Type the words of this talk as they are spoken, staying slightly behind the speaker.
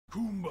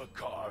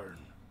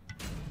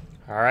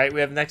Alright, we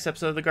have the next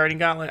episode of the Guardian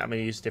Gauntlet. I'm going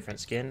to use a different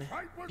skin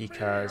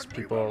because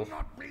people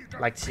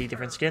like to see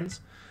different skins.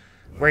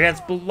 We're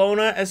against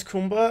Bellona as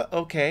Kumba.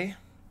 Okay.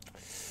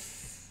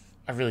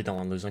 I really don't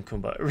want to lose on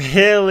Kumba.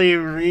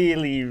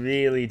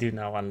 Really do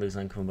not want to lose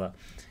on Kumba.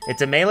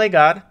 It's a melee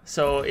god,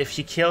 so if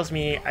she kills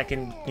me, I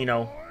can, you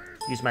know,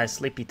 use my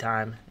sleepy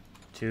time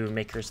to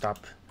make her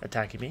stop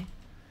attacking me.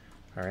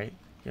 Alright,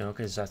 you know,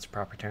 because that's the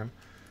proper term.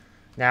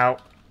 Now,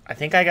 I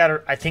think I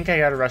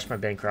gotta rush my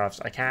Bancrofts.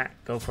 I can't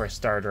go for a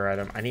starter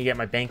item. I need to get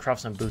my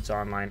Bancrofts and Boots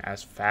online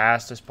as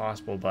fast as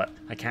possible, but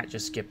I can't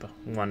just skip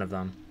one of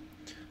them.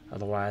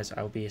 Otherwise,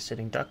 I will be a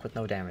sitting duck with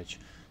no damage.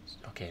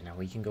 Okay, now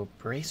we can go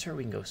Bracer,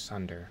 we can go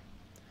Sunder.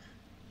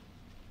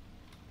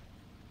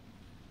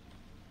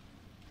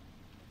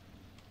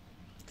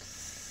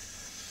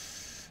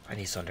 I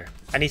need Sunder.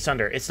 I need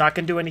Sunder. It's not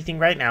going to do anything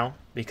right now,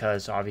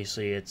 because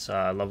obviously it's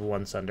level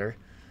 1 Sunder.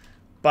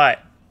 But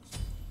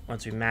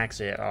once we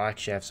max it, I'll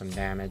actually have some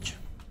damage.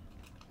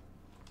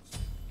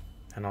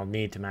 And I'll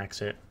need to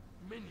max it.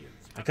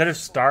 I could have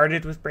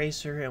started with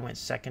Bracer and went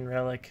second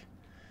relic.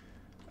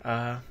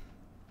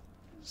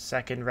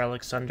 Second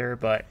relic Sunder,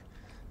 but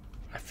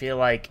I feel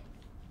like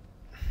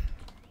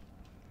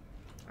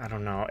I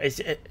don't know.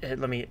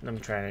 Let me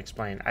try and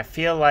explain. I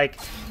feel like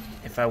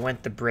if I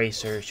went the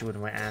Bracer, she would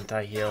have went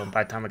anti-heal, and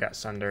by the time I got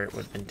Sunder, it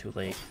would have been too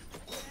late.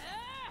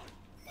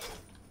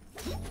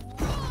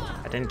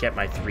 I didn't get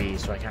my 3,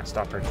 so I can't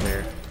stop her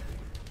clear.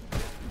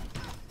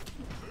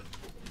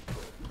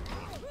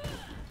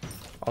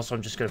 Also,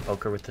 I'm just gonna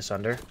poke her with the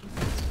Sunder,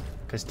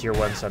 because tier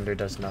 1 Sunder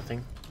does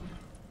nothing.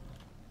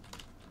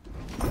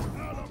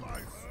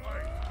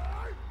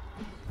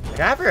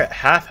 I have her at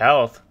half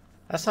health.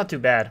 That's not too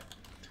bad.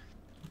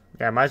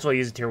 Yeah, I might as well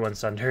use a tier 1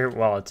 Sunder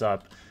while it's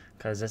up,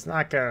 because it's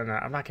not gonna.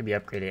 I'm not gonna be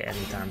upgraded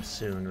anytime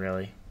soon,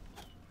 really.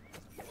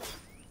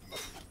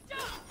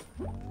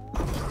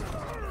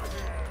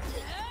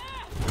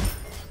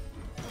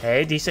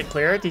 Hey, decent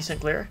clear,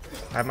 decent clear.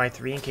 I have my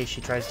 3 in case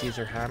she tries to use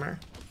her hammer.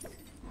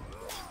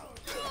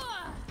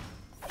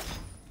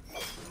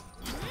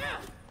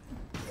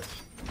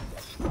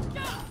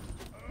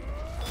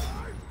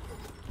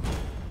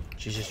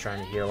 She's just trying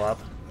to heal up.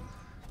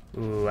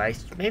 Ooh,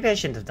 maybe I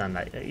shouldn't have done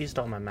that. I used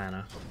all my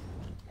mana.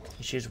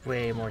 She's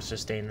way more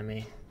sustained than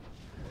me.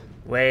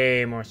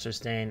 Way more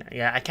sustained.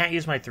 Yeah, I can't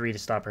use my 3 to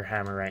stop her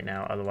hammer right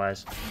now.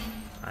 Otherwise,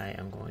 I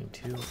am going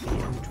to be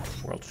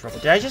in world trouble.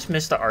 Did I just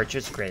miss the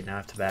archers? Great, now I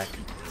have to back.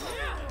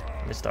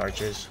 Missed the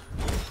archers.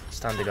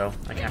 It's time to go.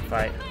 I can't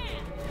fight.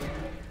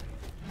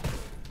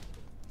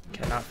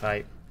 Cannot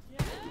fight.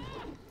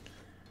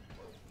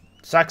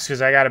 Sucks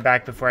because I got it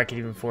back before I could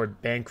even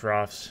afford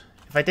Bancrofts.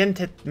 If I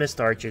didn't miss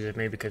the archers, it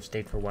maybe could have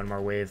stayed for one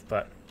more wave,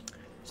 but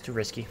it's too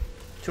risky.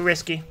 Too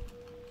risky.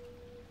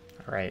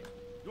 Alright.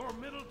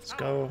 Let's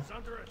go.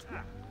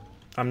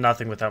 I'm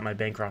nothing without my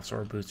Bancrofts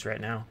or Boots right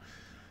now.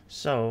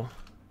 So,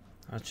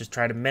 let's just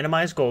try to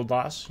minimize gold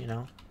loss, you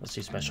know. Let's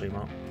see special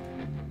emote.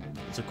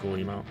 It's a cool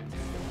emote.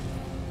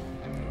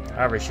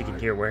 However, she can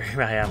hear where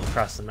I am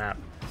across the map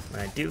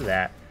when I do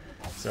that.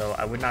 So,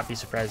 I would not be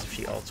surprised if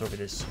she ults over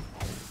this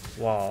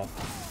wall,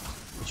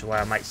 which is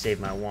why I might save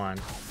my 1.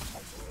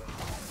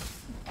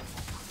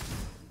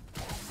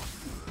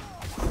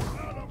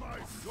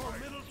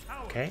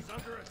 Okay,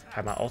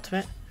 have my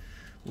ultimate.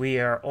 We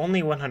are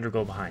only 100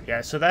 gold behind.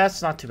 Yeah, so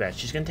that's not too bad.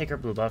 She's going to take her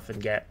blue buff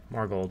and get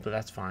more gold, but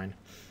that's fine.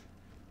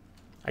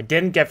 I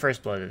didn't get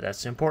first blooded.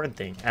 That's the important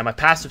thing. And my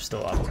passive's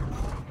still up.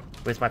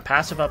 With my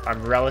passive up,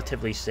 I'm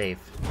relatively safe.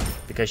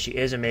 Because she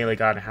is a melee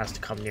god and has to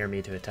come near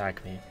me to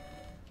attack me.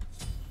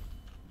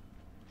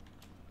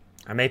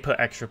 I may put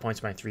extra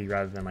points in my 3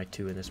 rather than my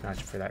 2 in this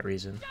match for that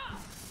reason.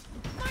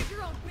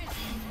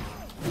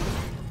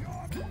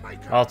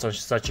 Also,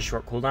 such a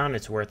short cooldown,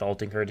 it's worth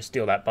ulting her to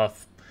steal that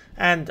buff.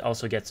 And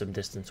also get some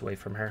distance away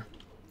from her.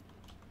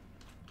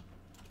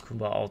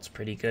 Kumba ult's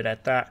pretty good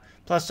at that.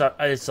 Plus,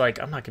 it's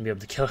like, I'm not going to be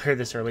able to kill her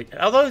this early.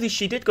 Although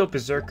she did go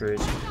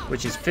Berserkers,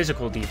 which is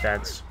physical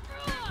defense.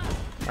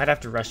 Might have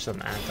to rush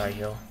some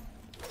anti-heal.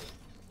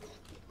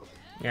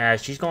 Yeah,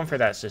 she's going for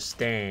that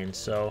sustain,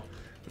 so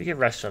we could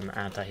rush some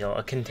anti-heal.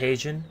 A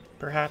contagion,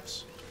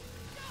 perhaps?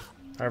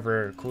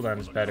 However, cooldown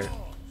is better.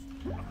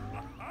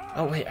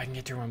 Oh wait, I can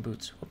get tier 1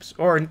 boots. Whoops.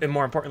 Or,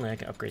 more importantly, I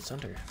can upgrade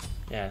Sunder.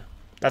 Yeah,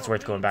 that's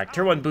worth going back.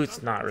 Tier 1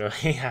 boots, not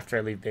really, after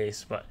I leave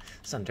base, but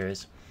Sunder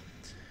is.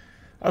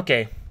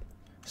 Okay,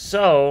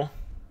 so,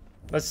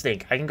 let's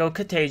think. I can go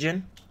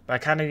Contagion, but I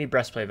kind of need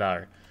Breastplate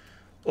Valor.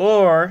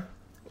 Or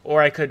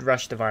I could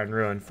rush Divine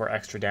Ruin for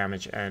extra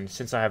damage, and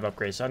since I have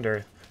upgrade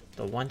Sunder,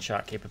 the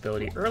one-shot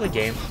capability early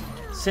game,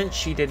 since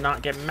she did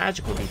not get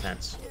magical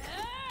defense.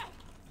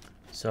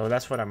 So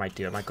that's what I might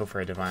do. I might go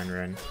for a Divine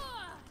Ruin.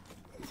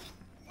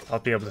 I'll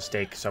be able to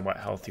stay somewhat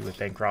healthy with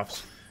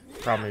Bancrofts.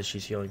 Problem is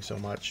she's healing so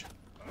much.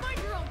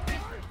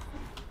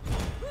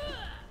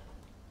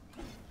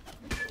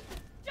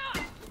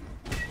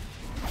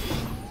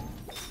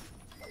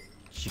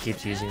 She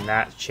keeps using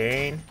that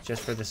chain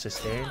just for the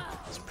sustain.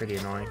 It's pretty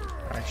annoying,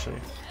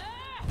 actually.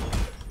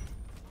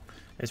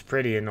 It's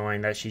pretty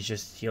annoying that she's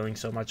just healing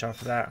so much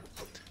off of that.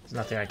 There's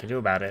nothing I can do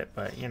about it,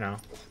 but you know.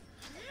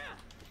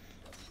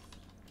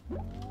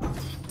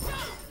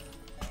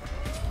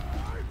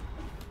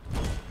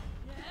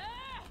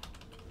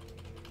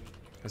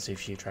 Let's see if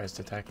she tries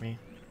to attack me.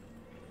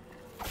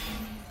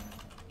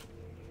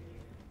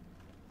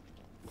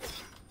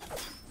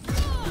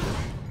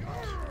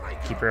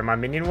 Keep her in my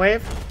minion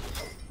wave.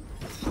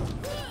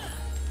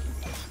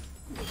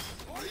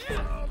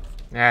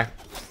 Nah.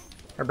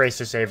 Her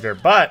bracer saved her,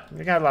 but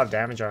we got a lot of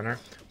damage on her.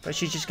 But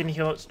she's just gonna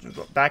heal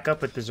back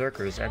up with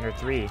Berserkers and her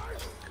 3.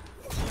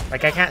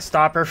 Like, I can't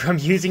stop her from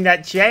using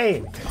that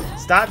chain.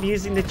 Stop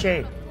using the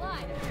chain.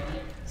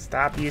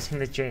 Stop using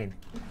the chain.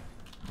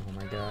 Oh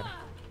my god.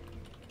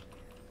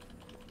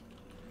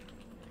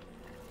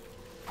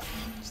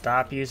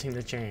 Stop using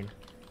the chain.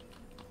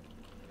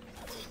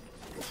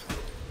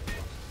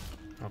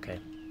 Okay.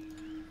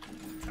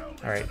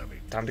 Alright,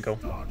 time to go.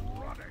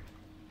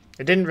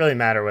 It didn't really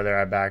matter whether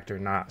I backed or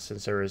not,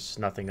 since there was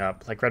nothing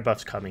up. Like, red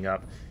buff's coming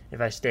up. If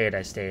I stayed,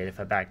 I stayed. If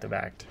I backed, I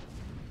backed.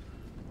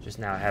 Just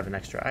now I have an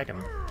extra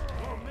item.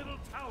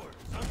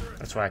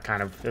 That's why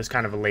it was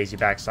kind of a lazy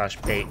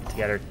backslash bait to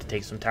get her to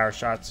take some tower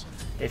shots.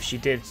 If she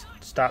did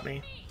stop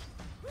me.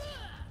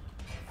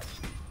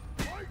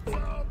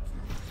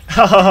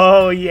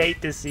 Oh, you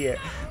hate to see it.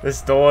 The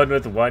stolen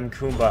with 1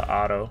 Kumba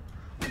auto.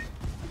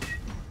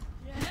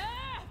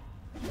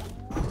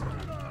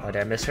 Oh, did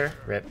I miss her?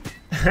 Rip.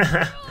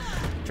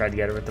 Tried to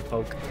get her with the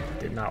poke.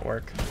 Did not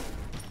work.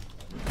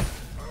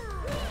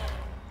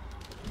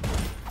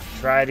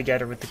 Try to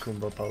get her with the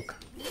Kumba poke.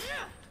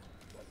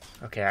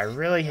 Okay, I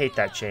really hate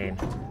that chain.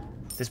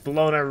 This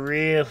Bellona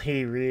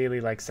really,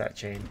 really likes that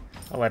chain.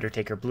 I'll let her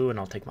take her blue and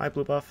I'll take my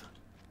blue buff.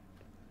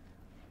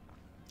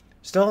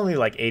 Still only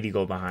like 80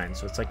 gold behind,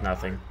 so it's like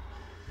nothing.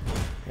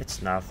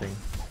 It's nothing.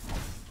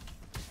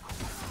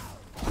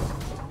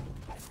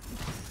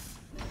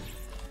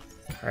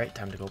 Alright,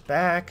 time to go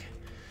back.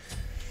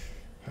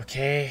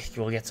 Okay,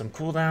 we'll get some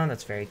cooldown,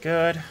 that's very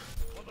good.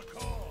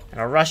 And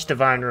I'll rush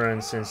Divine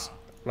Ruin since,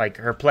 like,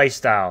 her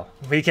playstyle,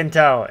 we can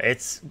tell,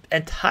 it's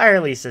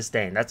entirely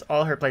sustained. That's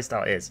all her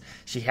playstyle is.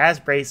 She has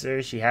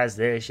Bracers, she has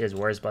this, she has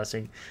War's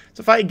Blessing.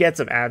 So if I get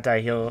some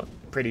anti-heal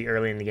pretty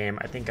early in the game,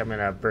 I think I'm going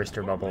to burst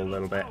her bubble a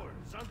little bit.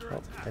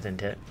 Oh, that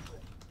didn't hit.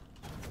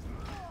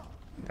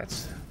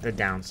 That's the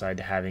downside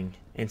to having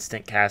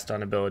instant cast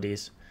on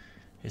abilities,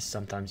 is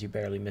sometimes you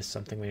barely miss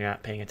something when you're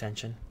not paying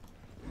attention.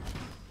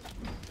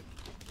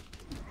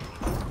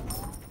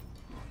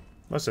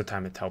 Most of the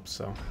time it helps,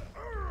 though.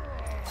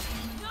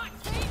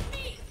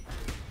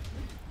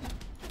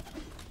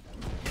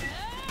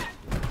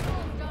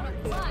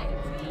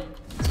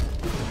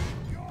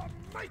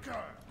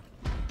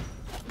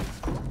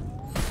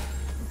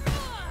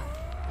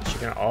 Is she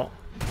gonna ult?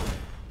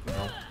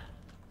 No.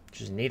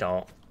 She doesn't need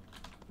ult.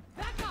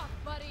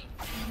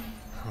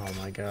 Oh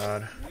my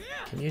god.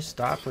 Can you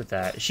stop with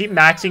that? Is she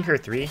maxing her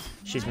 3?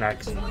 She's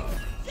maxing her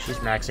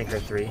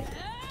 3.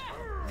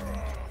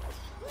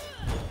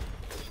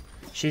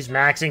 She's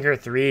maxing her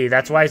 3.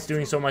 That's why it's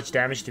doing so much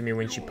damage to me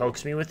when she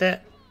pokes me with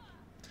it.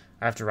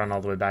 I have to run all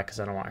the way back because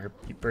I don't want her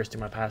bursting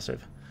my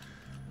passive.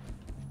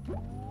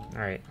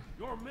 Alright.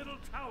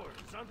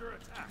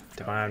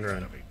 Divine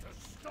Run.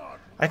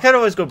 I could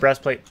always go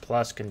Breastplate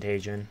plus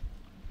Contagion.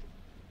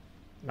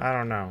 I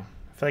don't know.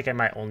 I feel like I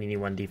might only need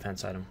 1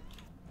 defense item.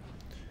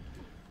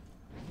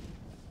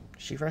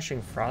 Is she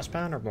rushing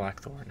Frostbound or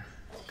Blackthorn?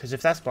 Because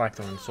if that's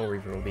Blackthorn, Soul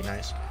Reaver will be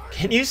nice.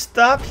 Can you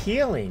stop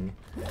healing?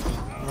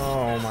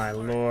 Oh my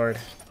lord.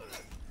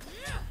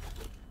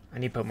 I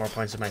need to put more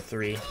points in my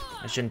 3.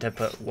 I shouldn't have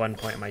put 1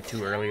 point in my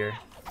 2 earlier.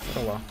 But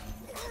oh well.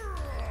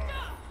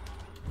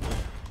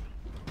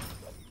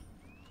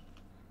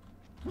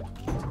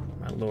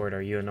 My lord,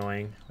 are you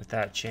annoying with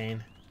that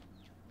chain?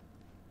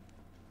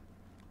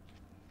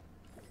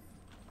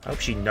 I hope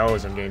she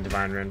knows I'm getting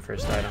Divine Ruin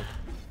first item.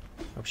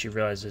 Hope she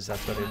realizes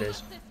that's what it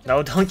is.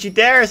 No, don't you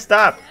dare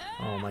stop!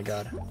 Oh my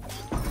god.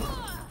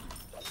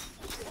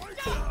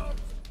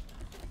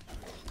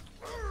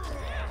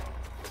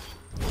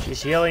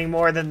 She's healing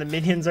more than the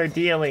minions are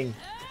dealing.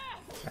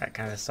 That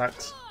kind of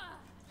sucks.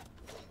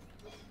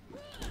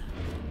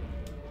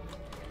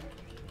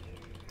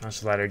 I'll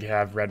just let her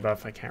have red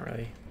buff. I can't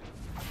really.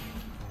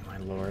 Oh my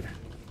lord.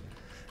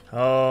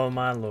 Oh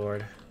my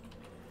lord.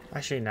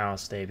 Actually, now I'll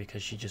stay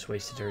because she just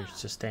wasted her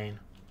sustain.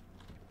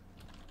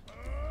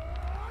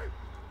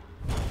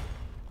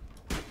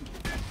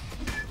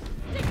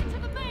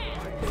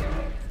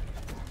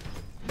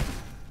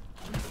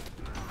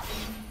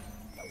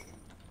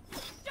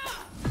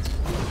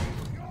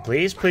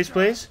 Please, please,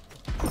 please.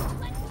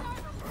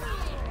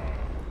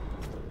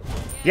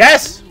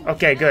 Yes!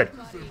 Okay, good.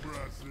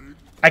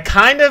 I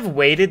kind of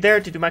waited there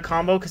to do my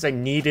combo because I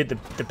needed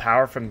the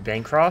power from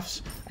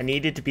Bancrofts. I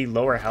needed to be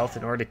lower health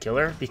in order to kill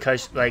her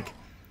because, like,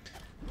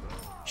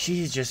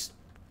 she's just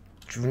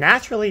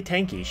naturally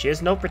tanky. She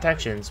has no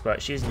protections,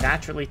 but she's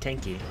naturally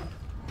tanky.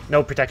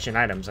 No protection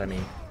items, I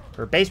mean.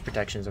 Her base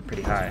protections are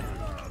pretty high.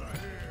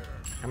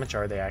 How much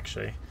are they,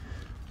 actually?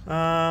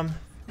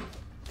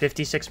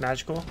 56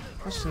 magical.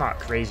 That's not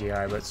crazy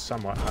high, but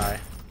somewhat high.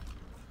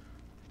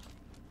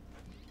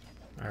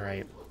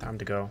 Alright, time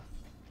to go.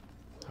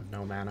 I have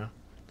no mana.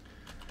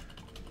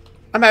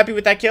 I'm happy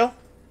with that kill.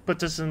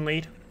 Puts us in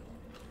lead.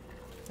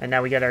 And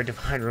now we get our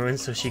Divine Ruin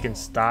so she can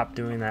stop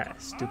doing that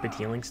stupid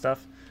healing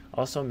stuff.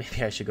 Also,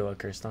 maybe I should go a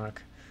Curse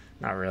Knock.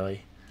 Not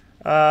really.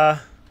 I'll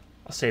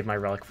save my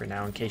Relic for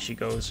now in case she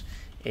goes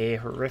a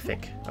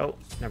horrific. Oh,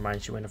 never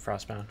mind. She went a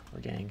Frostbound.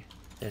 We're getting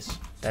this.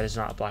 That is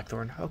not a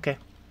Blackthorn. Okay.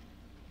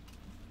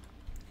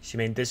 She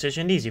made the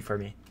decision easy for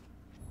me.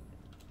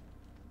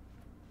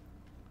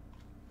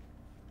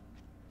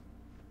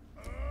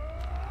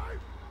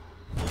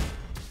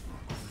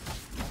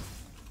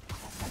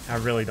 I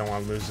really don't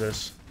want to lose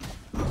this.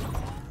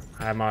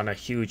 I'm on a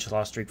huge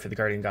loss streak for the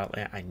Guardian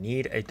Gauntlet. I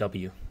need a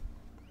W.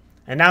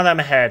 And now that I'm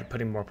ahead,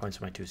 putting more points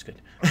on my 2 is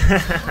good.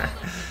 I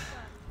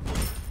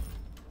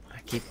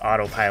keep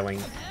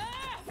autopiloting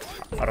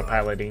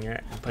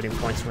it and putting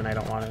points when I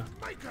don't want to.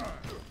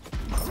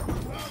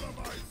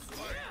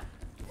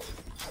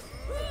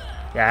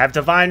 Yeah, I have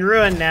Divine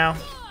Ruin now.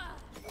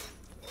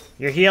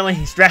 Your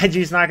healing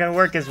strategy is not going to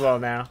work as well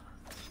now.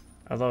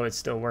 Although it's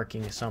still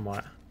working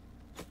somewhat.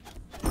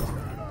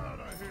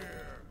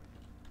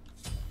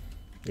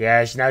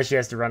 Yeah, now she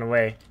has to run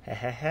away.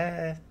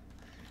 Hehehe.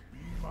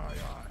 My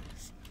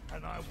eyes,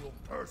 and I will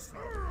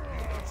personally.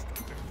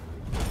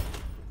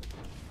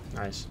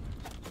 Nice.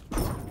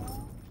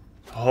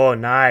 Oh,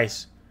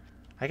 nice.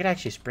 I could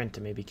actually sprint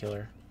to maybe kill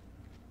her.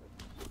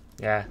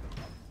 Yeah.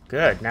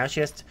 Good. Now she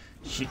has to...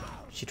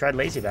 She tried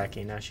lazy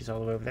backing. Now she's all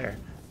the way over there.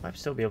 Might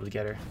still be able to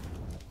get her.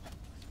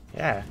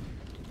 Yeah.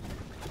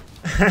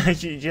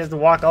 she has to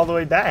walk all the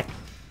way back.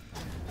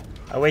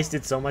 I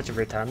wasted so much of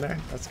her time there.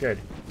 That's good.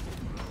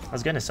 I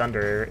was gonna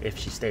sunder her if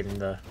she stayed in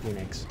the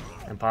Phoenix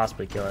and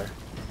possibly kill her.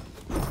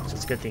 So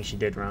it's a good thing she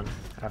did run,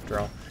 after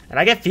all. And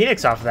I get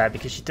Phoenix off of that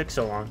because she took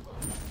so long.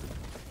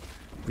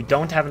 We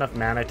don't have enough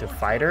mana to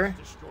fight her.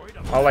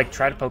 I'll like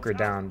try to poke her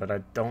down, but I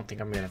don't think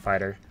I'm gonna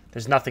fight her.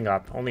 There's nothing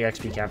up. Only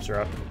XP caps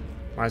are up.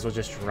 Might as well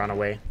just run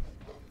away.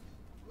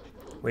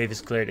 Wave is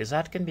cleared. Is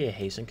that gonna be a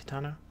Hasten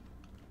Katana?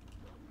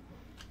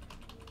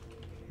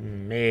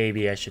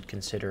 Maybe I should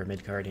consider a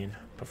mid Guardian.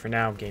 But for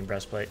now, I'm getting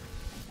Breastplate.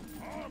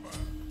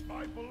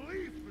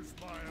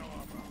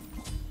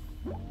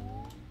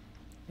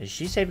 Is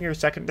she saving her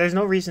second? There's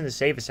no reason to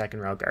save a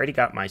second relic. I already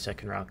got my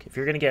second relic. If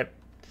you're gonna get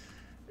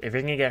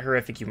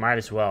horrific, you might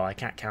as well. I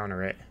can't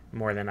counter it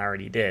more than I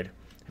already did.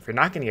 If you're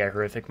not gonna get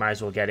horrific, might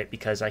as well get it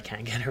because I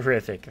can't get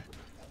horrific.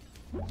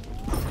 More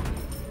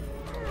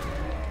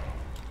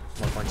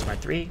points to my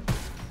 3.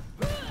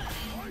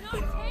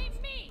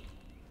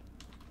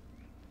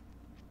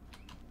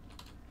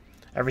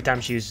 Every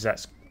time she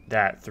uses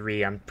that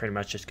 3, I'm pretty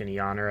much just gonna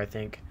yawn her, I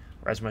think,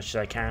 or as much as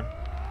I can,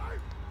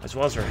 as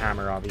well as her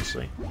hammer,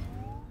 obviously.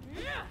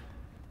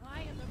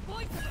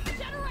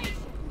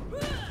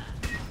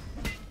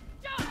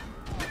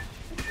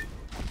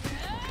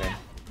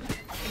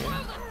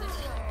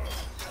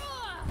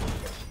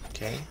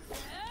 Okay.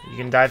 You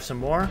can dive some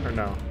more, or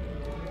no?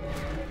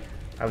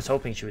 I was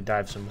hoping she would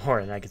dive some more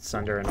and I could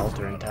sunder an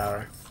altar and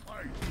tower.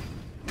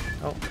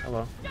 Oh,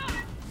 hello.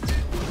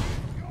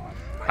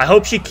 I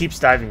hope she keeps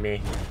diving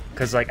me.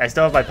 Because, like, I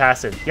still have my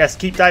passive. Yes,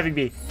 keep diving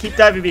me. Keep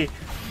diving me.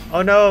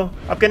 Oh, no.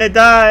 I'm gonna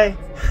die.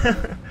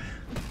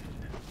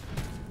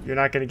 You're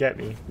not gonna get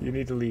me. You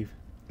need to leave.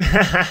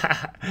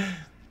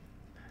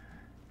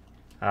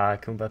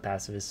 Kumba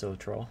passive is so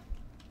troll.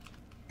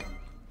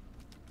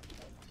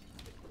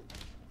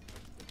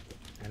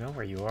 I know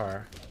where you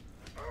are.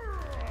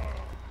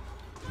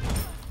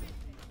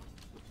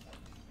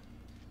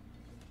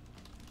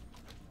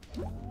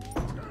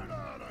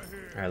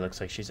 Alright,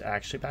 looks like she's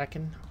actually back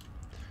in.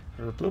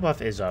 Her blue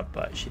buff is up,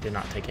 but she did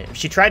not take it. If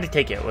she tried to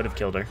take it, it would have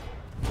killed her.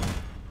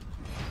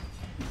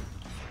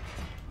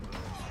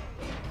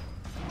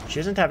 She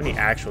doesn't have any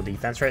actual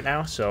defense right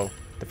now, so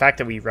the fact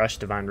that we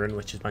rushed Divine Ruin,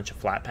 which is a bunch of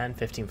flat pen,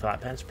 15 flat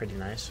pens, pretty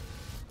nice.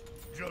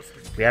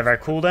 We have our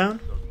cooldown.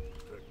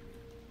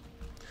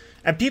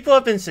 And people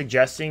have been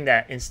suggesting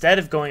that instead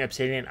of going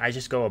Obsidian, I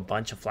just go a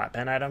bunch of flat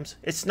pen items.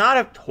 It's not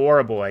a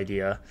horrible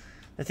idea.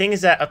 The thing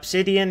is that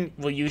Obsidian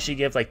will usually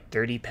give like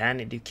 30 pen.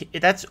 And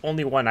that's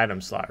only one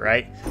item slot,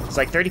 right? It's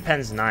like 30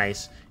 pen's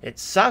nice. It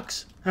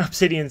sucks.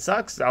 Obsidian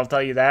sucks, I'll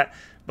tell you that.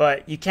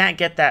 But you can't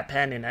get that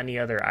pen in any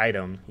other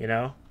item, you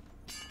know?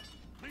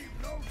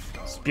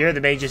 Spear of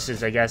the Magus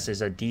is, I guess,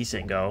 is a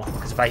decent go.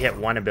 Because if I hit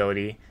one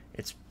ability,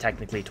 it's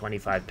technically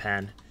 25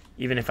 pen.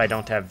 Even if I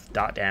don't have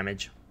dot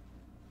damage.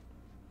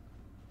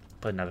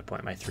 Put another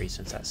point in my 3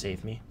 since that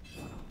saved me.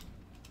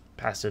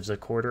 Passive's a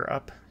quarter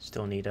up.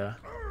 Still need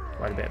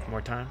quite a bit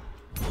more time.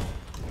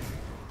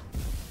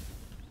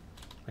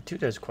 My 2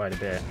 does quite a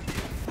bit.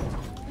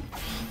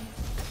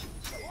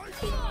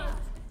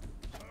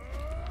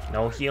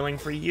 No healing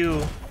for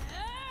you.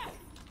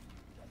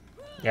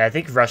 Yeah, I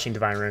think rushing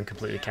Divine Ruin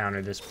completely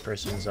countered this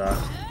person's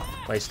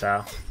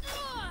playstyle.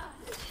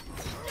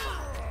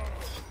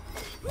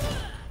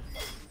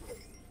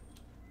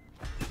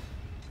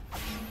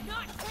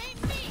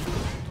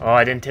 Oh,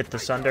 I didn't hit the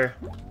Sunder.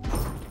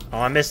 Oh,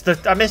 I missed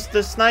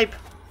the snipe.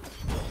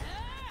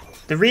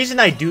 The reason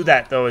I do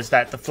that though is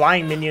that the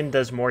flying minion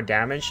does more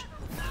damage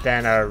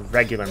than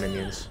regular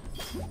minions.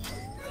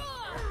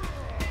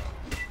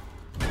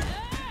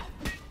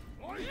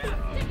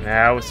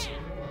 Yeah,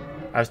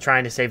 I was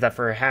trying to save that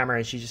for her hammer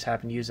and she just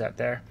happened to use that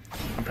there.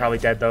 I'm probably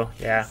dead though.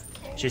 Yeah,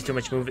 she has too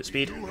much movement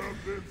speed.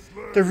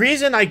 The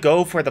reason I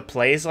go for the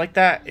plays like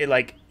that,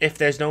 like if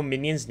there's no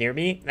minions near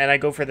me and I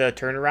go for the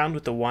turnaround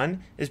with the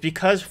 1, is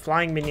because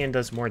flying minion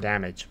does more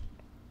damage.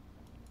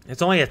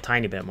 It's only a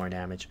tiny bit more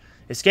damage.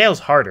 It scales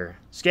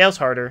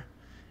harder,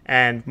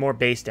 and more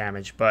base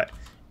damage, but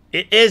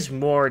it is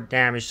more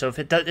damage. So if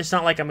it does, it's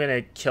not like I'm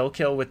gonna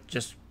kill with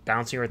just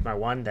bouncing with my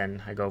 1.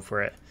 Then I go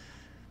for it.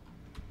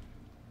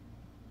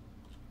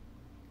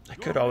 I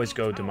could always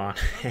go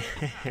demonic.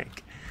 I'm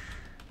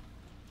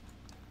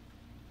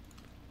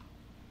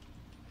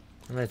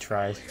gonna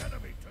try.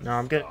 No,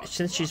 I'm gonna.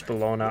 Since she's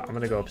Bellona, I'm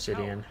gonna go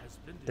Obsidian.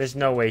 There's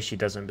no way she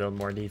doesn't build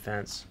more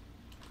defense.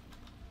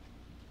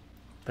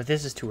 But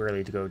this is too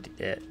early to go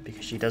it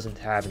because she doesn't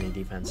have any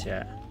defense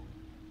yet.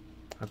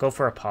 I'll go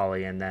for a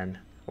Poly and then,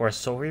 or a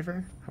Soul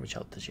Reaver. How much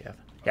health does she have?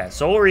 Yeah,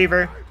 Soul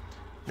Reaver.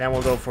 Then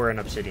we'll go for an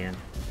Obsidian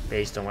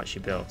based on what she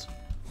builds.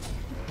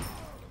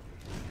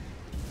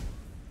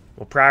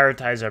 We'll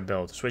prioritize our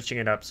build, switching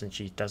it up since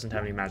she doesn't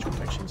have any magic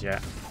protections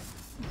yet.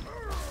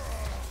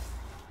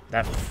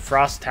 That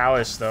Frost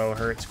Talus, though,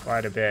 hurts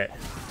quite a bit.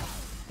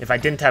 If I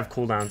didn't have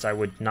cooldowns, I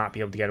would not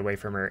be able to get away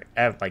from her,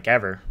 like,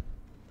 ever.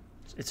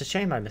 It's a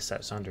shame I missed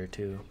that Sunder,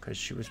 too, because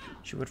she would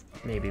have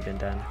maybe been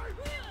done.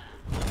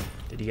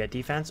 Did he get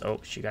defense?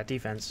 Oh, she got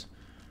defense.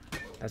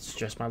 That's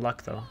just my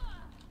luck, though.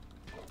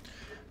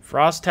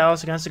 Frost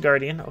Talus against the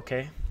Guardian.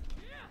 Okay.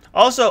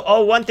 Also,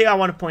 oh, one thing I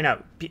want to point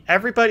out.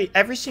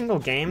 Every single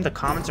game, the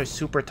comments are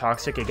super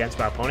toxic against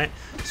my opponent.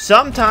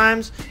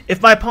 Sometimes,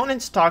 if my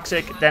opponent's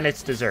toxic, then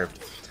it's deserved.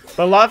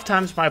 But a lot of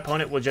times, my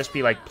opponent will just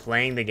be, like,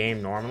 playing the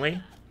game normally.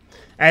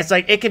 And it's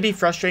like, it can be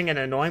frustrating and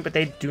annoying, but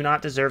they do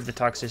not deserve the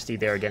toxicity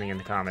they are getting in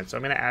the comments. So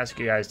I'm going to ask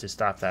you guys to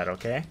stop that,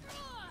 okay?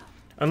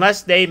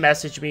 Unless they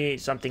message me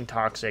something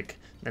toxic,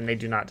 then they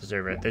do not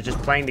deserve it. They're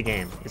just playing the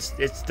game.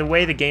 It's the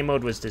way the game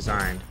mode was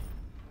designed.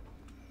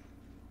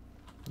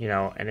 You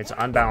know, and it's an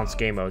unbalanced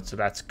game mode, so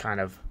that's kind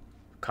of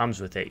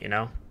comes with it, you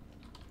know?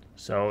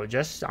 So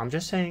I'm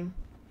just saying.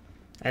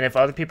 And if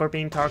other people are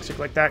being toxic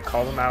like that,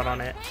 call them out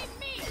on it.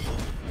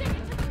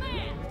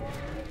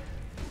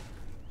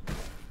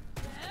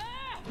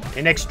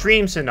 In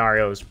extreme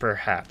scenarios,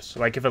 perhaps.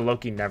 Like if a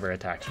Loki never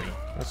attacks me.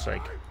 That's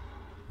like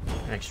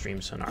an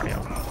extreme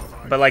scenario.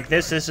 But like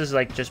this is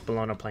like just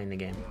Bellona playing the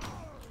game.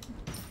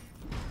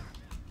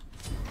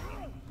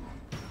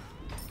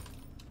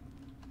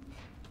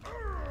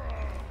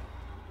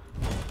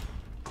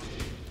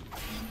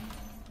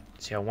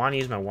 See, I want to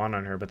use my wand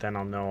on her, but then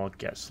I'll know I'll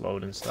get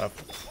slowed and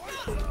stuff.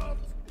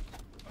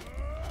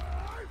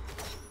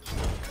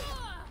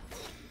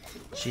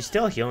 She's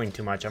still healing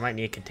too much. I might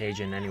need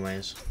Contagion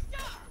anyways.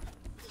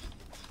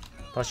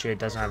 Plus she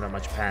doesn't have that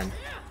much pen.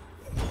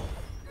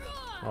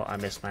 Well, I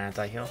missed my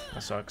anti-heal.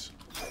 That sucks.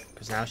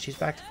 Because now she's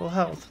back to full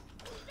health.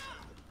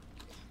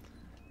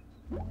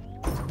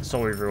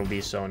 Soul Reaver will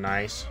be so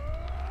nice.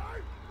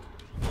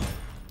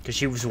 Because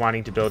she was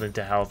wanting to build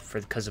into health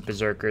because of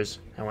Berserkers.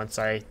 And once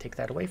I take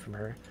that away from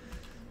her,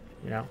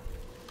 you know.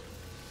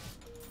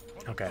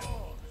 Okay.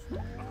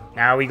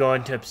 Now we go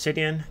into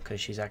Obsidian, because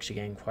she's actually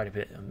getting quite a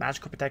bit of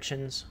magical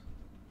protections.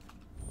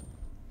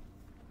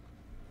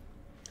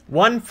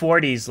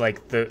 140 is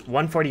like the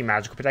 140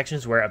 magical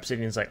protections where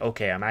Obsidian's like,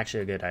 okay, I'm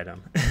actually a good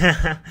item.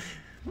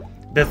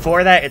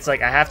 Before that, it's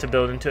like I have to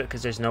build into it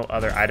because there's no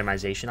other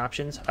itemization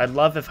options. I'd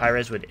love if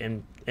Hi-Rez would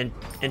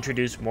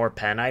introduce more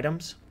pen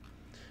items.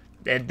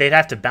 They'd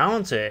have to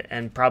balance it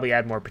and probably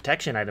add more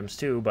protection items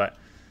too, but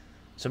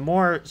some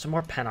more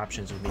pen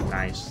options would be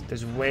nice.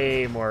 There's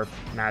way more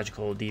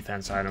magical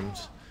defense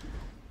items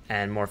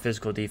and more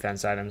physical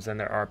defense items than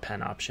there are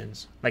pen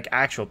options. Like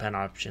actual pen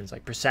options,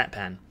 like percent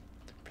pen.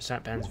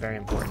 Percent pen is very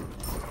important.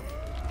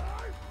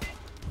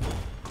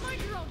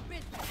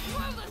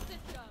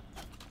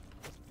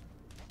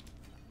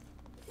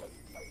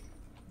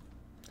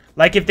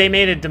 Like if they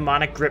made a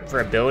demonic grip for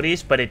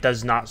abilities, but it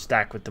does not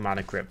stack with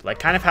demonic grip. Like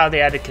kind of how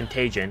they added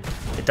Contagion.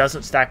 It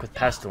doesn't stack with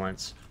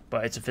Pestilence,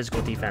 but it's a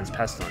physical defense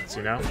Pestilence,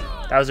 you know?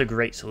 That was a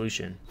great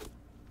solution.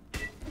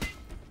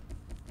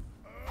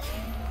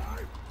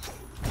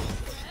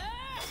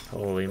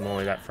 Holy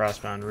moly, that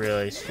Frostbound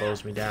really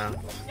slows me down.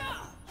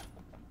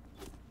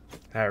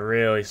 That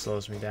really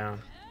slows me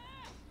down.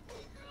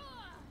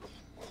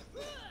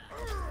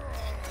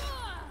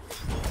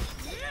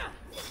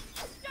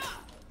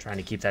 Trying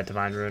to keep that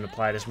Divine Ruin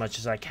applied as much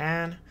as I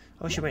can.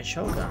 Oh, she went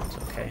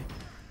Shoguns. Okay.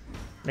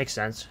 Makes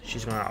sense.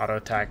 She's going to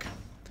auto-attack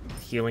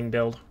healing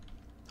build.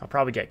 I'll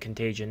probably get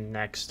Contagion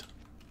next.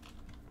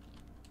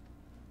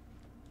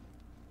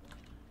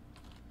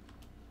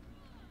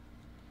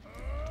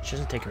 She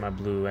hasn't taken my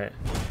blue at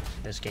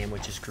this game,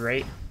 which is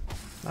great.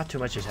 Not too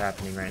much is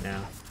happening right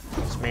now.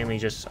 It's mainly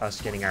just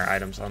us getting our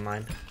items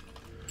online.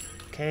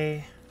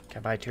 Okay. Can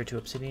I buy tier 2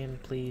 obsidian,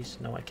 please?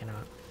 No, I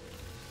cannot.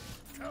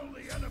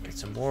 Get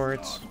some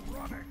wards.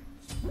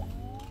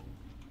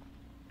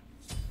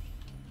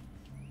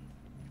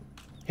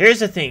 Here's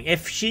the thing.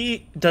 If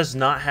she does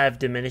not have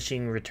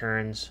diminishing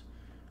returns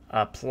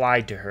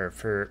applied to her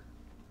for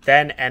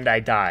then and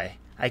I die,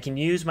 I can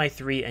use my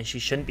 3 and she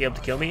shouldn't be able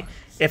to kill me.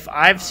 If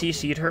I've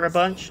CC'd her a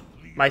bunch,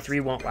 my 3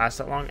 won't last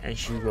that long and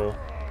she will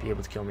be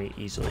able to kill me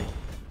easily.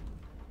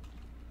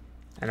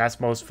 And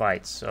that's most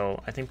fights,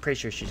 so I think pretty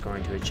sure she's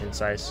going to a chin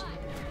size.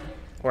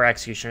 Or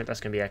Executioner, that's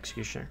going to be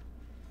Executioner.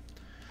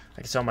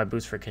 I can sell my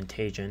boots for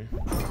Contagion.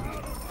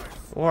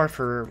 Or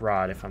for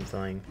Rod if I'm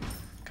feeling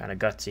kind of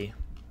gutsy.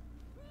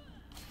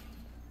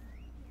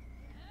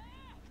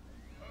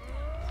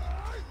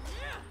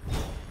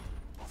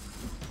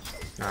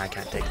 No, I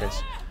can't take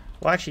this.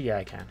 Well, actually, yeah,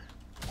 I can.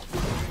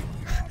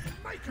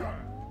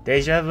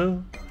 Deja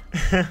vu.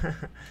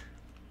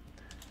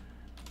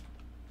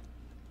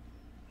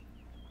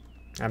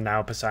 I'm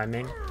now Poseidon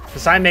main.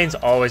 Poseidon main's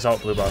always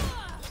alt blue buff.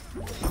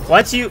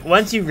 Once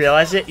you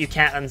realize it, you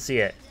can't unsee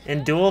it.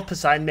 In duel,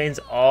 Poseidon mains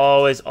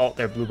always alt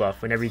their blue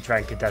buff whenever you try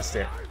and contest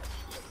it.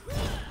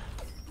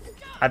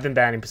 I've been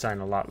banning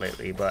Poseidon a lot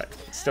lately, but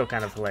it's still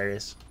kind of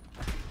hilarious.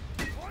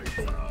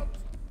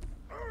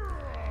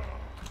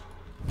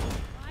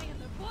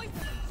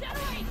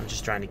 I'm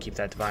just trying to keep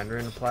that Divine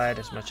Rune applied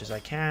as much as I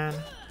can.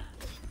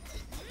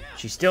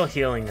 She's still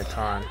healing the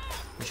taunt,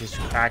 which is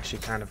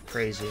actually kind of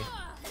crazy.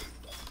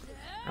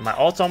 And my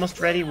ult's almost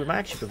ready. We might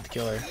actually be able to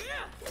kill her.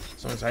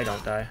 As long as I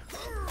don't die.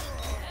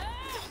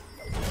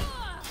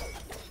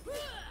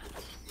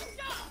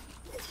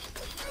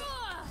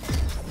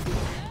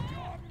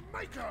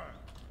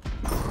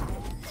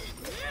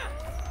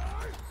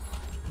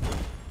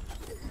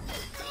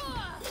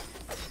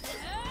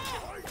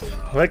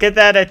 Look at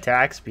that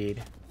attack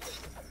speed.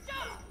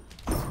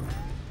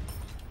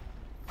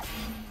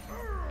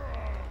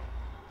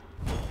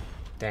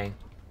 Dang.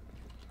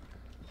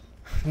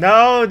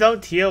 No,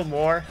 don't heal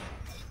more.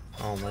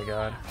 Oh my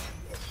god.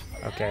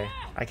 Okay,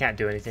 I can't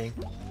do anything.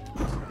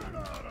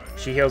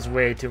 She heals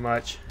way too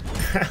much.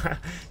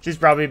 She's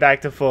probably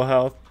back to full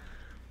health.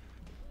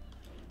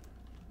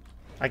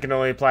 I can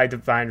only apply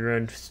Divine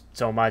Rune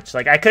so much.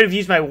 Like, I could have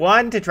used my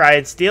 1 to try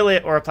and steal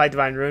it or apply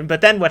Divine Rune,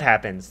 but then what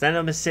happens? Then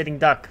I'm a sitting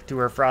duck to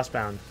her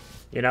Frostbound.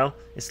 You know?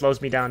 It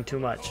slows me down too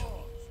much.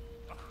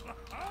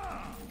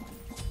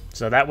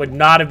 So that would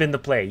not have been the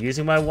play.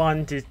 Using my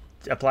 1 to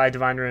apply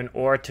Divine Rune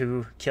or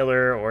to kill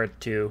her or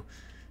to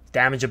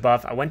damage a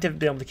buff. I wouldn't have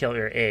been able to kill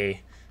her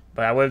A,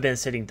 but I would have been a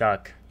sitting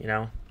duck, you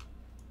know?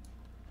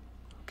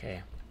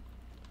 Okay.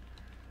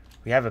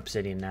 We have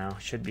Obsidian now.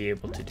 Should be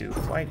able to do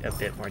quite a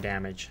bit more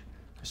damage.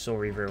 Soul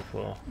Reaver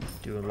will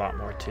do a lot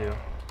more too.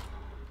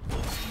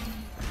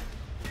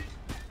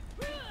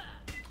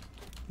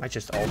 Might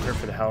just alter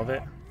for the hell of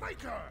it.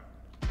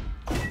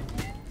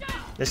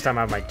 This time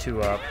I have my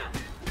 2 up.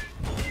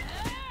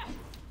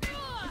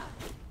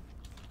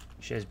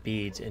 She has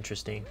beads,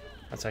 interesting.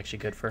 That's actually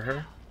good for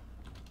her.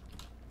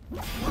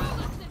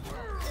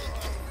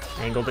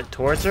 Angled it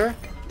towards her.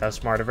 That was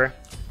smart of her.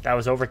 That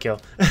was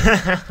overkill.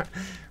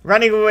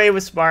 Running away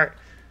was smart.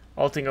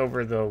 Ulting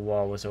over the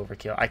wall was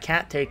overkill. I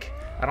can't take...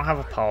 I don't have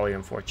a poly,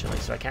 unfortunately,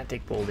 so I can't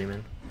take Bull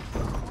Demon.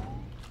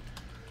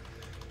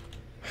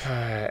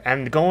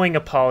 And going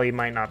a poly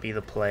might not be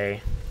the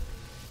play.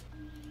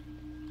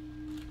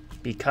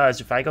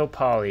 Because if I go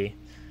poly,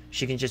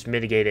 she can just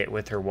mitigate it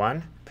with her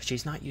 1. But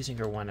she's not using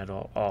her 1 at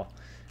all.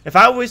 If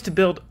I was to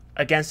build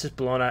against this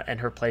Bellona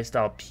and her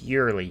playstyle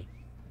purely,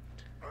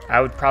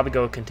 I would probably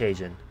go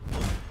Contagion.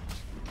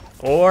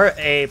 Or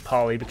a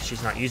poly because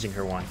she's not using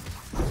her 1.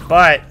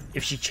 But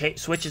if she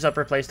switches up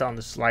her playstyle on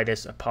the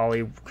slightest, a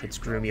poly could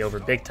screw me over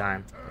big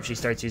time if she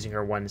starts using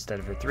her 1 instead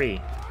of her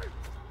 3.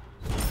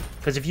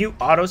 Because if you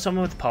auto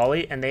someone with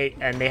poly and they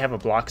have a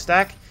block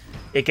stack,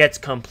 it gets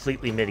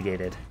completely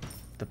mitigated.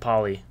 The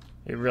poly.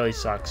 It really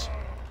sucks.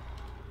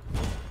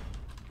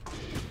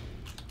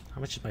 How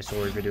much is my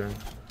Soul Reaver doing?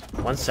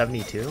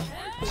 172?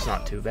 That's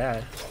not too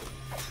bad.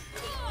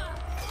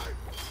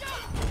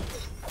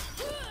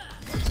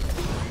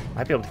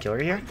 Might be able to kill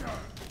her here.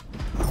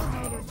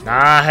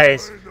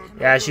 Nice!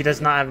 Yeah, she does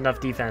not have enough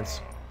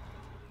defense.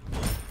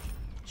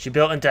 She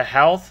built into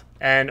health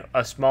and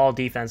a small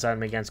defense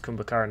item against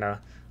Kumbhakarna.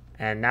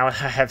 And now I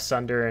have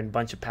Sunder and a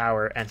bunch of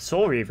power and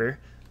Soul Reaver.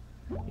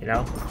 You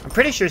know? I'm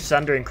pretty sure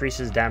Sunder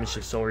increases damage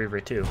to Soul Reaver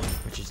too,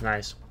 which is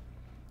nice.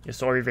 The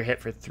Soul Reaver hit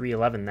for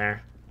 311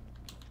 there.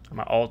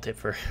 My ult hit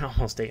for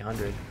almost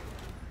 800.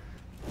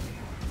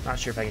 Not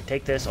sure if I can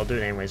take this. I'll do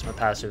it anyways. My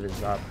passive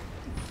is up.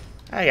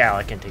 Oh yeah,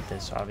 I can take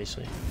this,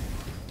 obviously.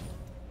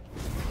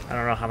 I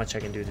don't know how much I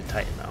can do to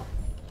Titan, though.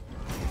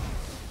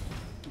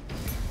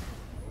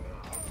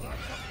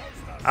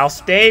 I'll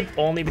stay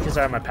only because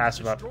I have my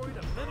passive up.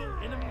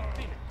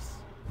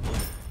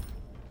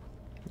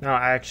 No,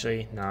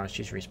 actually, no,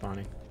 she's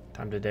respawning.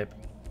 Time to dip.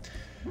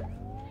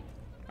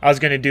 I was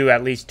going to do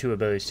at least 2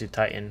 abilities to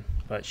Titan,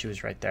 but she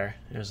was right there.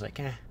 And it was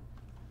like,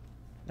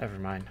 never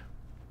mind.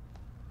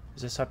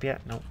 Is this up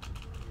yet? Nope.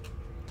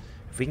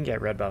 If we can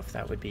get red buff,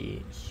 that would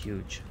be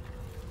huge.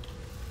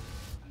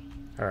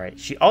 Alright,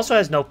 she also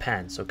has no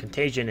pen, so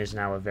Contagion is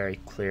now a very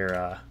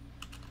clear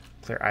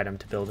item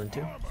to build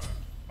into.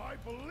 My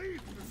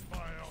belief is my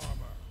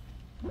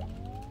armor.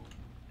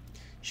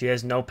 She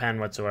has no pen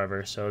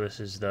whatsoever, so this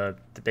is the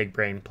big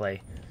brain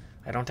play.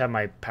 I don't have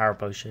my power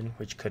potion,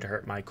 which could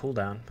hurt my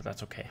cooldown, but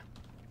that's okay.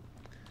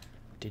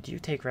 Did you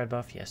take red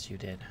buff? Yes, you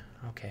did.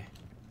 Okay.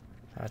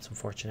 That's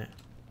unfortunate.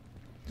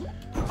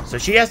 So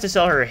she has to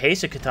sell her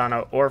Haste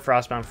Katana or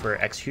Frostbound for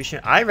execution.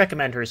 I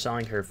recommend her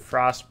selling her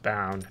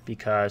Frostbound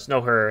because...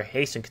 No, her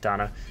Haste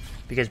Katana.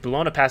 Because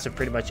Bellona passive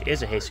pretty much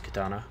is a Haste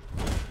Katana.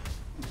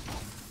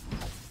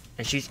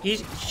 And she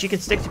can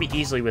stick to me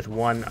easily with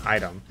one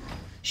item.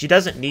 She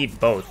doesn't need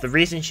both. The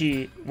reason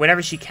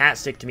whenever she can't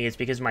stick to me is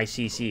because of my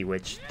CC,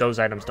 which those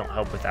items don't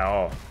help with at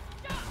all.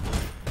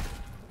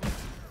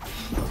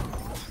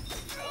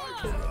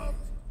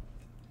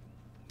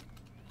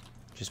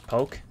 Just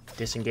poke,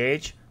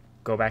 disengage,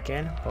 go back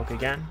in, poke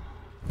again.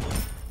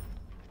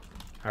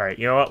 Alright,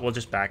 you know what? We'll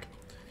just back.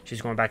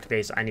 She's going back to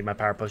base. I need my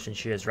power potion.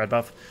 She has red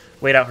buff.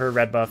 Wait out her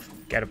red buff.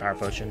 Get a power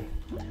potion.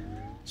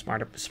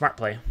 Smart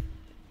play.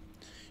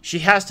 She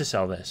has to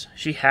sell this.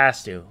 She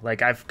has to.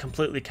 Like, I've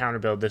completely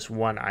counterbuild this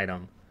one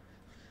item.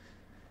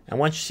 And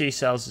once she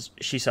sells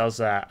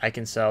that, I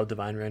can sell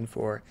Divine Rend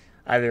for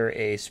either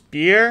a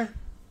spear,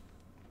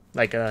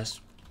 like a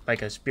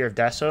Spear of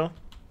Deso,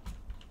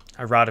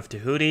 a Rod of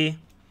Tahuti,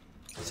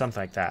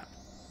 something like that.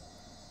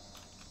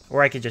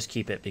 Or I could just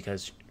keep it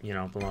because, you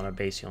know, Bellona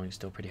base healing is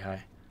still pretty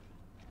high.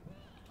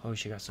 Oh,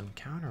 she got some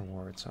counter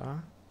wards, huh?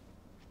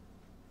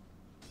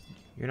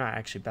 You're not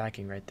actually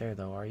backing right there,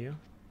 though, are you?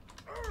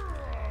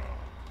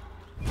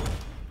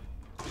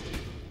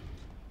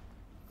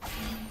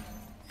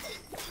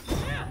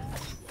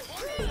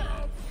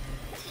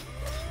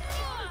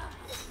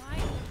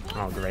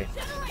 Oh, great.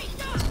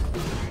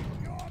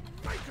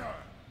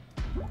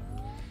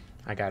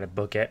 I gotta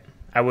book it.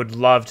 I would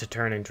love to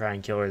turn and try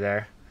and kill her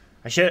there.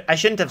 I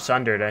shouldn't have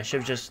sundered. I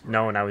should have just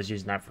known I was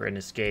using that for an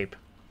escape.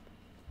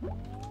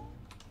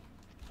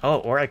 Oh,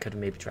 or I could have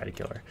maybe tried to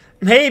kill her.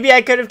 Maybe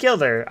I could have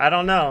killed her. I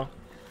don't know.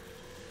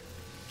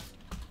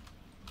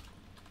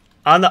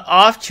 On the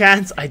off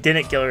chance I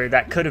didn't kill her,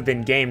 that could have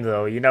been game,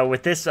 though. You know,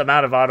 with this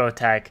amount of auto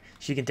attack,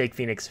 she can take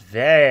Phoenix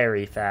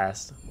very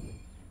fast.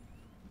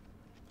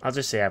 I'll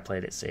just say I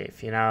played it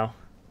safe, you know?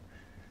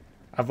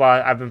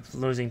 I've been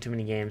losing too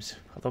many games.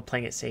 Although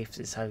playing it safe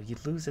is how you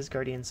lose as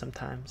Guardian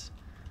sometimes.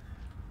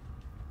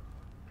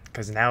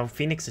 Because now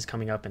Phoenix is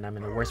coming up and I'm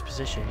in a worse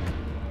position.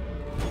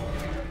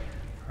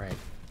 Alright,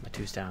 my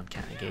 2's down.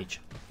 Can't engage.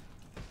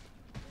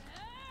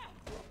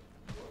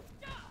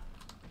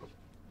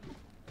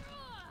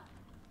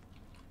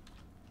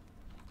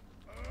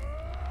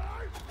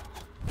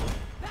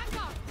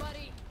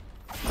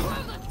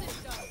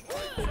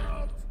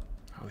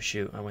 Oh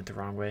shoot, I went the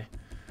wrong way.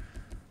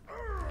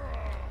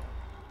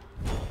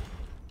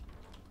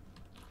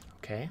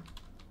 Okay.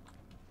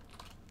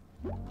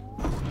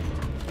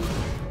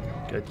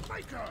 Good.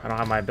 I don't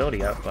have my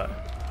ability up, but,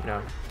 you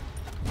know.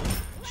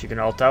 She can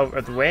ult out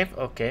of the wave?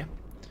 Okay.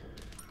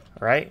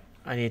 Alright,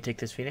 I need to take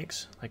this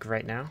Phoenix, like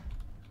right now.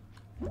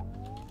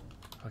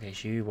 Okay,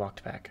 she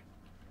walked back.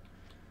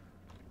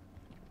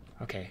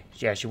 Okay,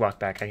 yeah, she walked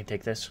back. I can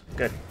take this.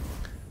 Good.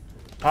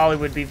 Poly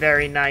would be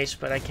very nice,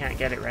 but I can't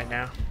get it right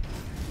now.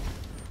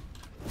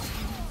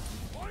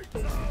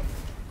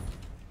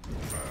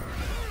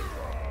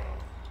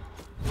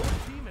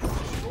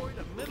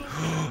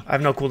 I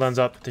have no cooldowns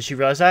up. Does she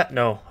realize that?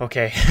 No.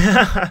 Okay.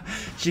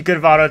 She could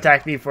have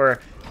auto-attacked me for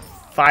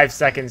 5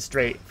 seconds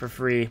straight for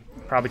free.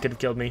 Probably could have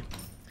killed me.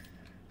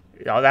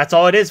 Oh, that's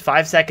all it is.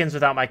 5 seconds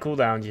without my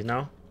cooldowns, you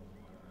know?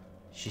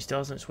 She still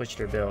hasn't switched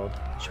her build.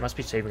 She must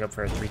be saving up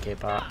for a 3k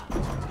pop.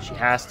 She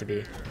has to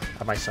be.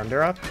 Have my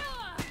Sunder up?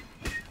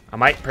 I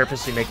might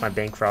purposely make my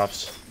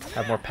Bancrofts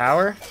have more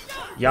power.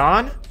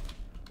 Yawn.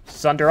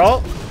 Sunder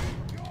ult.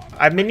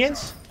 I have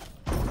minions.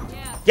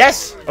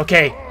 Yes!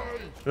 Okay.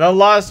 The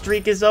lost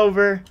streak is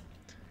over.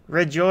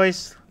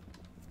 Rejoice.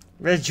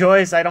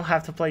 Rejoice, I don't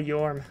have to play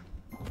Yorm.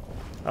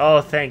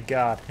 Oh, thank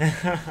God.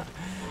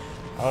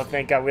 Oh,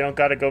 thank God. We don't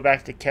got to go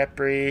back to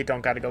Khepri. Don't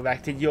got to go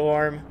back to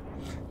Yorm.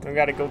 Don't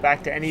got to go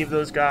back to any of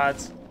those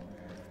gods.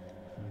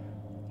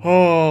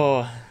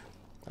 Oh,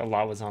 a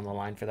lot was on the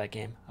line for that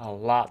game. A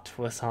lot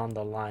was on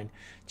the line.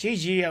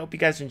 GG, I hope you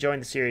guys are enjoying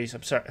the series.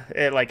 I'm sorry.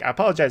 I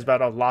apologize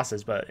about all the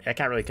losses, but I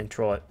can't really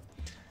control it.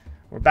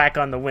 We're back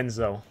on the wins,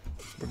 though.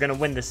 We're going to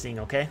win this thing,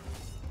 okay?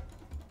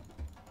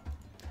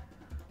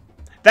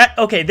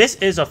 Okay, this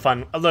is a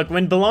fun... Look,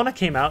 when Bellona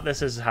came out,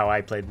 this is how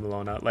I played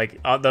Bellona.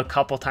 Like, the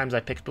couple times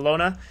I picked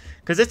Bellona.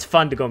 Because it's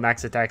fun to go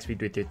max attack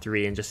speed with your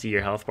 3 and just see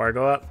your health bar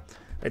go up.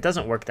 It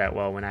doesn't work that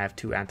well when I have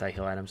 2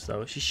 anti-heal items,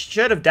 though. She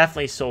should have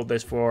definitely sold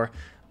this for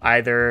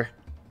either...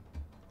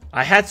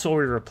 I had Soul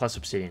Reaver plus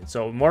Obsidian,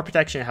 so more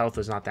protection and health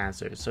was not the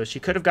answer. So she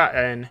could have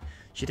gotten...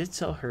 She did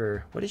sell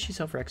her... What did she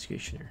sell for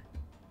Executioner?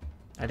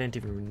 I didn't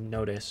even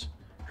notice.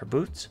 Her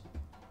boots?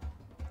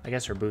 I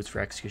guess her boots for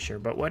Executioner.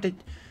 But what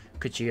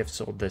could she have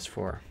sold this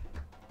for?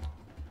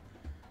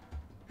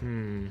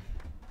 Maybe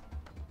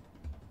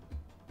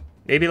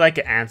like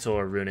an Ansel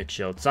or Runic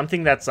Shield.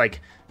 Something that's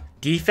like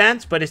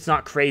defense, but it's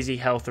not crazy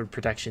health or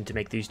protection to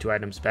make these two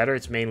items better.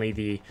 It's mainly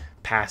the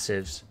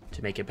passives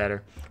to make it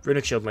better.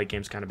 Runic Shield late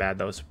game's kind of bad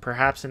though. So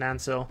perhaps an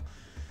Ansel.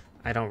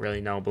 I don't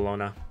really know,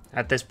 Bellona.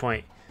 At this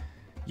point,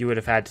 you would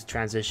have had to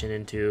transition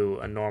into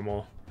a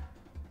normal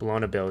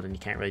Bellona build, and you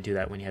can't really do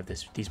that when you have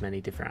these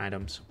many different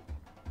items.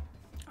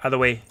 Either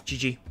way,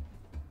 GG.